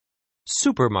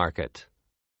Supermarket.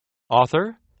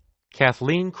 Author,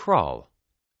 Kathleen Krull.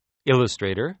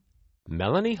 Illustrator,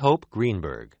 Melanie Hope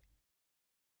Greenberg.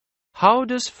 How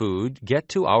does food get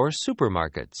to our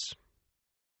supermarkets?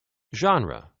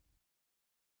 Genre.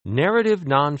 Narrative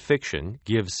nonfiction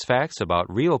gives facts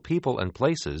about real people and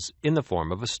places in the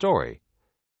form of a story.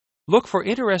 Look for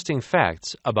interesting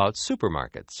facts about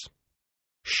supermarkets.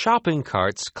 Shopping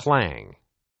carts clang.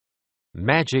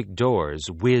 Magic doors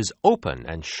whiz open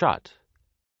and shut.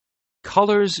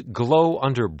 Colors glow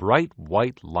under bright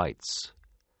white lights.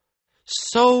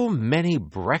 So many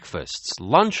breakfasts,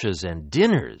 lunches, and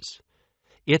dinners.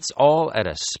 It's all at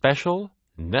a special,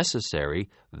 necessary,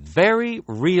 very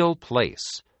real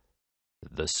place.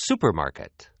 The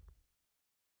supermarket.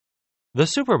 The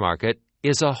supermarket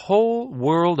is a whole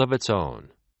world of its own.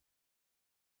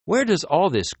 Where does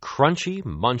all this crunchy,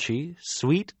 munchy,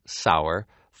 sweet, sour,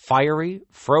 fiery,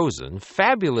 frozen,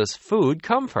 fabulous food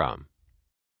come from?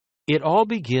 It all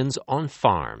begins on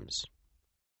farms.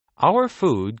 Our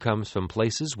food comes from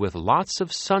places with lots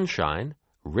of sunshine,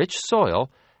 rich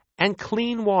soil, and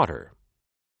clean water.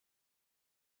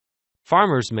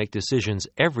 Farmers make decisions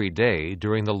every day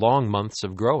during the long months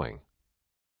of growing.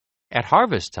 At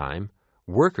harvest time,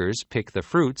 workers pick the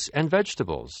fruits and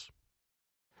vegetables.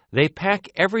 They pack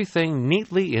everything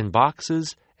neatly in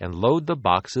boxes and load the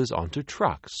boxes onto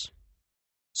trucks.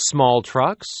 Small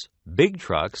trucks, big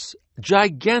trucks,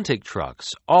 gigantic trucks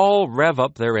all rev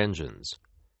up their engines.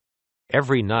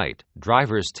 Every night,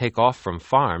 drivers take off from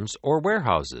farms or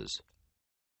warehouses.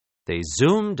 They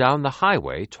zoom down the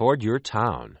highway toward your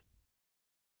town.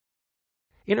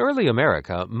 In early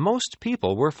America, most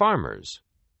people were farmers.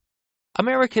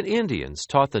 American Indians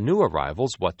taught the new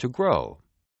arrivals what to grow.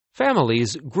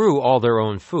 Families grew all their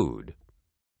own food.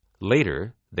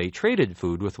 Later, they traded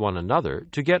food with one another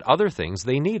to get other things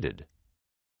they needed.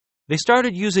 They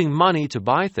started using money to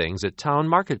buy things at town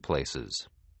marketplaces.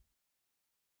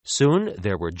 Soon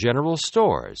there were general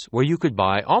stores where you could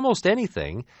buy almost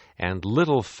anything and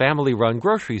little family-run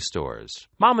grocery stores,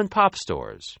 mom-and-pop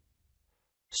stores.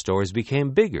 Stores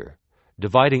became bigger,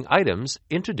 dividing items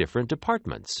into different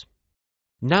departments.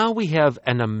 Now we have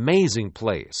an amazing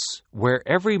place where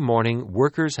every morning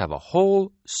workers have a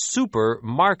whole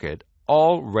supermarket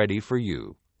all ready for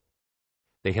you.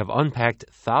 They have unpacked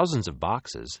thousands of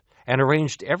boxes and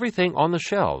arranged everything on the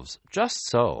shelves just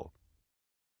so.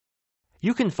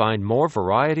 You can find more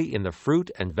variety in the fruit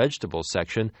and vegetable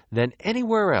section than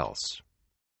anywhere else.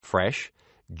 Fresh,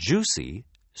 juicy,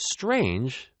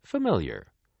 strange, familiar.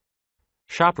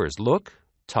 Shoppers look,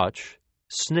 touch,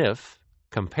 sniff,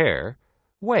 compare,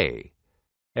 weigh,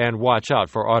 and watch out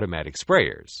for automatic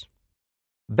sprayers.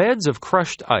 Beds of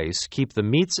crushed ice keep the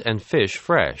meats and fish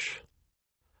fresh.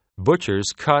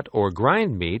 Butchers cut or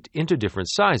grind meat into different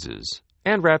sizes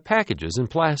and wrap packages in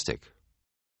plastic.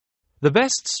 The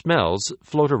best smells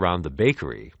float around the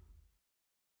bakery.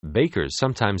 Bakers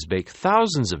sometimes bake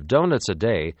thousands of donuts a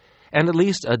day and at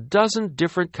least a dozen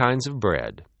different kinds of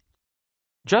bread.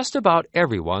 Just about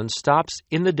everyone stops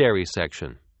in the dairy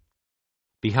section.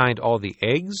 Behind all the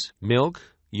eggs, milk,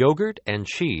 yogurt, and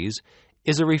cheese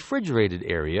is a refrigerated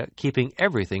area keeping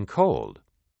everything cold.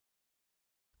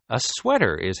 A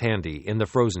sweater is handy in the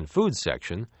frozen food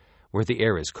section, where the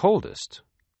air is coldest.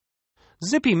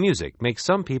 Zippy music makes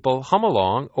some people hum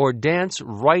along or dance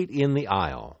right in the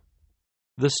aisle.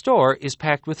 The store is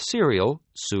packed with cereal,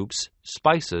 soups,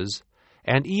 spices,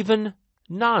 and even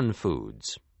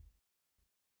non-foods.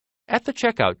 At the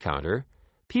checkout counter,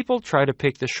 people try to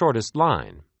pick the shortest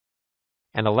line.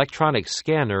 An electronic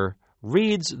scanner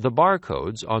reads the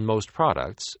barcodes on most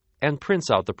products and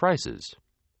prints out the prices.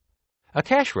 A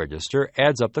cash register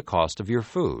adds up the cost of your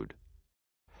food.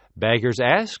 Baggers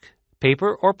ask,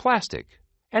 paper or plastic,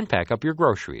 and pack up your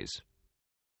groceries.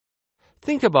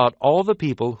 Think about all the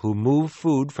people who move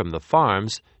food from the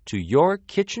farms to your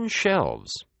kitchen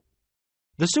shelves.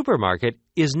 The supermarket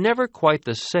is never quite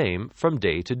the same from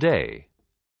day to day.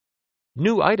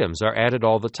 New items are added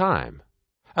all the time,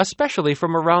 especially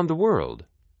from around the world.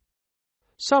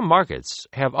 Some markets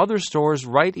have other stores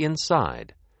right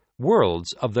inside,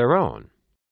 worlds of their own.